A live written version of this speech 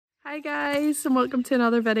Hi guys, and welcome to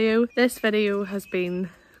another video. This video has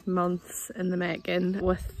been months in the making.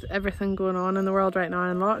 With everything going on in the world right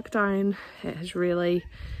now in lockdown, it has really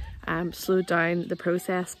slowed down the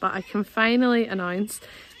process, but I can finally announce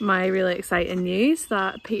my really exciting news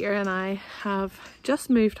that Peter and I have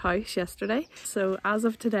just moved house yesterday. So as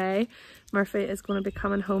of today, Murphy is going to be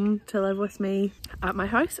coming home to live with me at my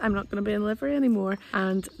house. I'm not going to be in livery anymore.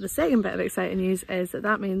 And the second bit of exciting news is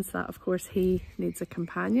that means that of course he needs a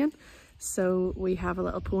companion. So we have a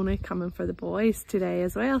little pony coming for the boys today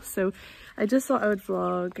as well. So I just thought I would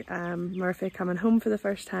vlog Murphy coming home for the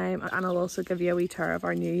first time, and I'll also give you a wee tour of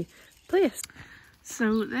our new place.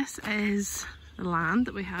 So this is the land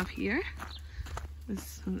that we have here.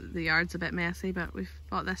 The yard's a bit messy, but we've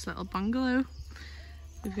bought this little bungalow.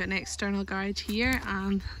 We've got an external garage here,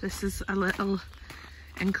 and this is a little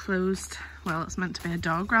enclosed, well, it's meant to be a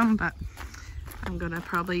dog run, but I'm gonna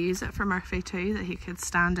probably use it for Murphy too, that he could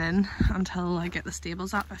stand in until I get the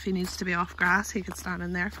stables up. If he needs to be off grass, he could stand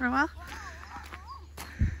in there for a while.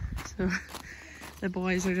 So the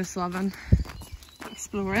boys are just loving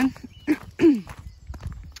exploring.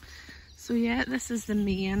 So yeah, this is the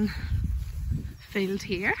main field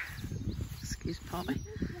here. Excuse Poppy.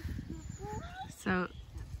 So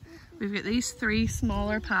we've got these three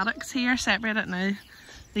smaller paddocks here separated now.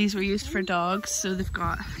 These were used for dogs, so they've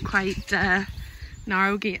got quite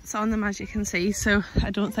narrow gates on them, as you can see, so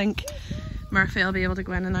I don't think Murphy will be able to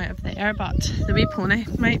go in and out of there, but the wee pony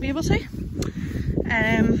might be able to.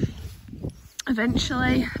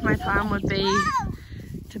 Eventually my plan would be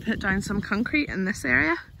to put down some concrete in this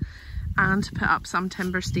area and to put up some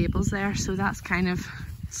timber stables there, so that's kind of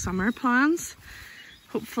summer plans.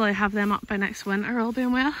 Hopefully have them up by next winter, all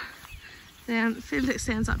being well. Then the field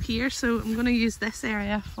extends up here, so I'm going to use this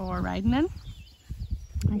area for riding in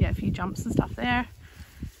and get a few jumps and stuff there.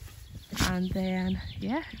 And then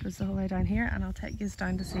yeah, it goes the whole way down here, and I'll take you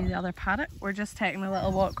down to see the other paddock. We're just taking a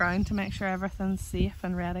little walk round to make sure everything's safe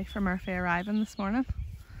and ready for Murphy arriving this morning.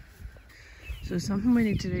 So something we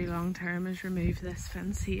need to do long term is remove this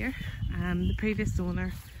fence here. The previous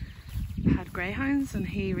owner had greyhounds and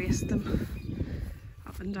he raced them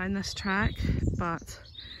up and down this track, but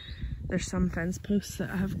there's some fence posts that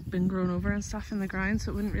have been grown over and stuff in the ground,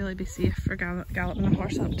 so it wouldn't really be safe for galloping a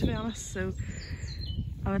horse up, to be honest. So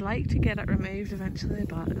I would like to get it removed eventually,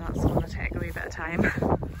 but that's going to take a wee bit of time.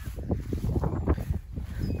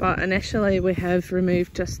 But initially we have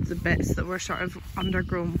removed just the bits that were sort of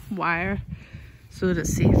undergrown wire so that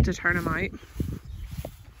it's safe to turn them out.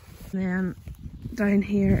 And then down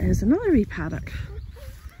here is another wee paddock.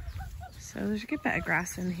 So there's a good bit of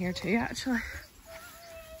grass in here too, actually.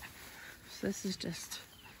 So this is just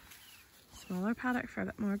a smaller paddock for a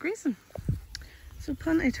bit more grazing. So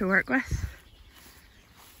plenty to work with.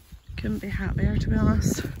 Couldn't be happier, to be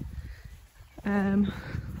honest.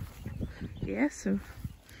 Yeah, so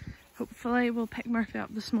hopefully we'll pick Murphy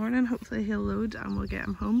up this morning. Hopefully he'll load and we'll get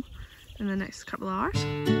him home in the next couple of hours.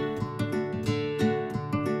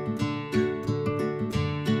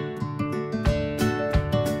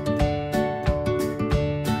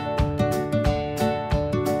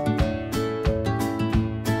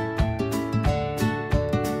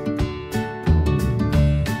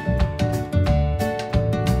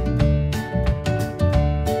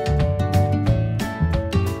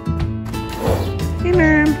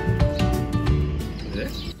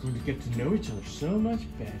 Get to know each other so much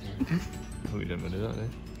better. Oh, you didn't do that,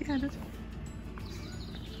 eh? Yeah, I did.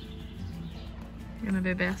 You're gonna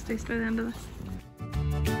be besties by the end of this.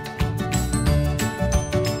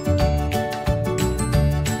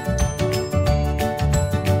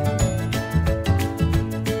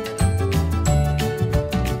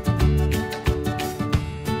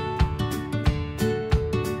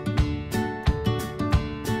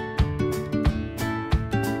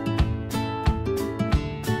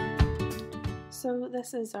 So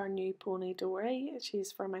this is our new pony Dory.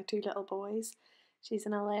 She's for my two little boys. She's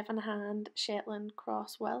an 11-hand Shetland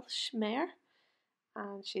Cross Welsh mare,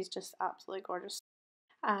 and she's just absolutely gorgeous.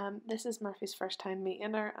 This is Murphy's first time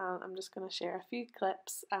meeting her, and I'm just going to share a few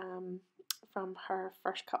clips from her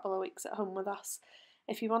first couple of weeks at home with us.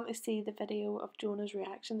 If you want to see the video of Jonah's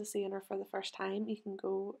reaction to seeing her for the first time, you can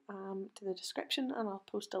go to the description and I'll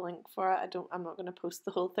post a link for it. I'm not going to post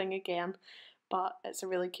the whole thing again, but it's a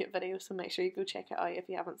really cute video, so make sure you go check it out if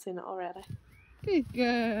you haven't seen it already. Good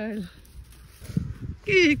girl.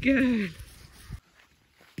 Good girl.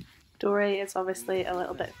 Dory is obviously a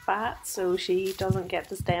little bit fat, so she doesn't get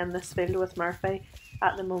to stay in this field with Murphy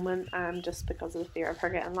at the moment, just because of the fear of her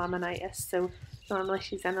getting laminitis. So normally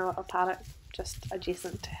she's in a little paddock just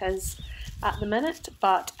adjacent to his, at the minute,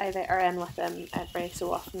 but I let her in with them every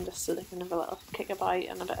so often just so they can have a little kick about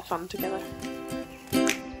and a bit of fun together.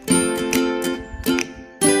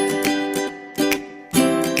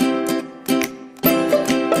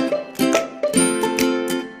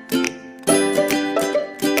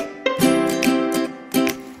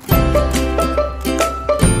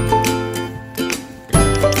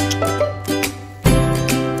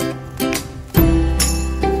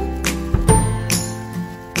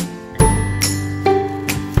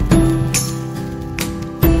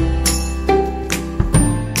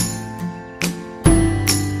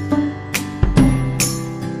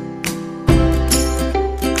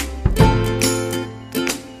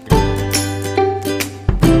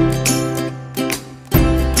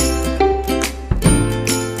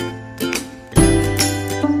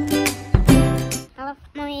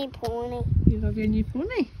 Pony. You love your new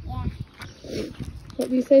pony? Yeah. What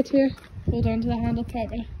do you say to her? Hold on to the handle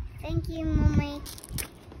properly. Thank you, Mummy.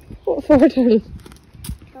 What for, darling?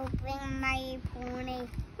 To bring my pony.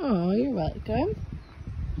 Oh, you're welcome.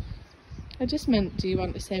 I just meant, do you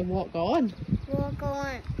want to say walk on? Walk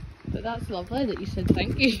on. But that's lovely that you said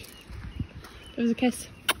thank you. Give us a kiss.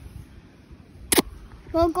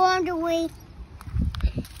 Walk on the way.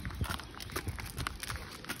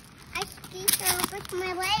 I squeeze her with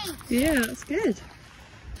my legs. Yeah, that's good.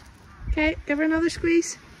 Okay, give her another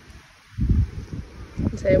squeeze.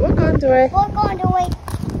 And say walk on to her. Walk on the way.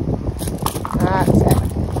 That's it.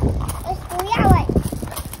 Let's go that way.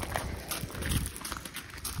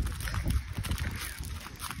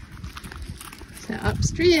 Sit up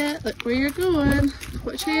straight. Look where you're going.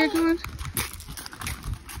 Which way you're going?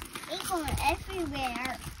 They're going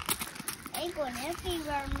everywhere. They're going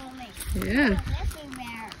everywhere, Mummy. Yeah. Going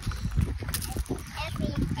everywhere.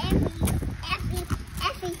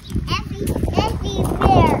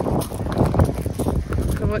 Everywhere.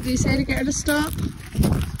 So what do you say to get her to stop?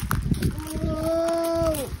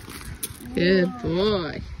 Whoa. Good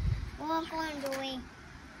boy. Walk on the way.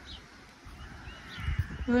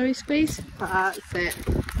 Another wee squeeze. That's it.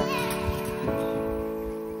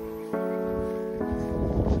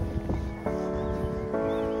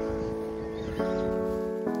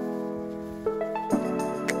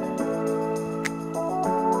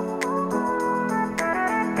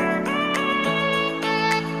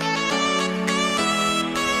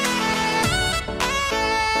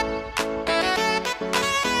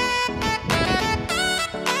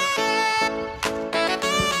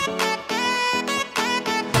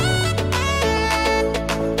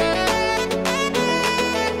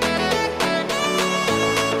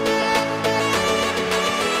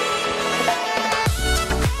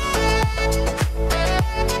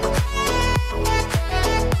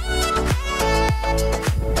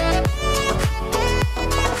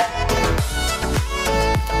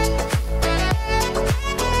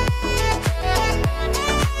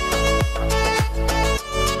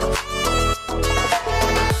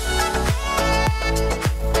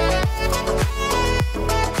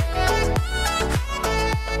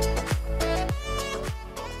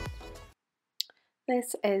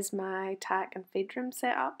 This is my tack and feed room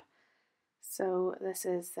setup. So this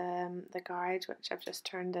is the garage, which I've just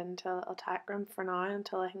turned into a little tack room for now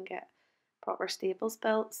until I can get proper stables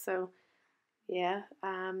built. So yeah,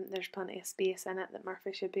 there's plenty of space in it that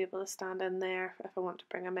Murphy should be able to stand in there if I want to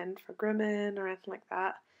bring him in for grooming or anything like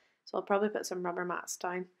that. So I'll probably put some rubber mats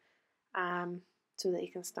down so that he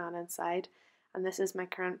can stand inside. And this is my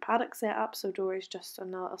current paddock setup. So Dory's just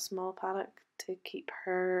in a little small paddock to keep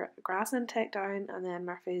her grass intake down, and then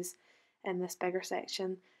Murphy's in this bigger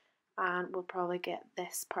section, and we'll probably get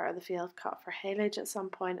this part of the field cut for haylage at some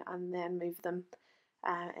point and then move them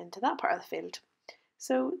into that part of the field.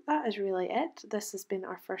 So that is really it. This has been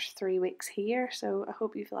our first 3 weeks here, so I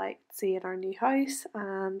hope you've liked seeing our new house,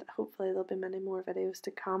 and hopefully there'll be many more videos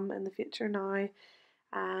to come in the future now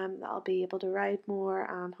that I'll be able to ride more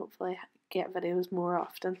and hopefully get videos more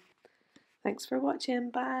often. Thanks for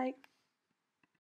watching, bye!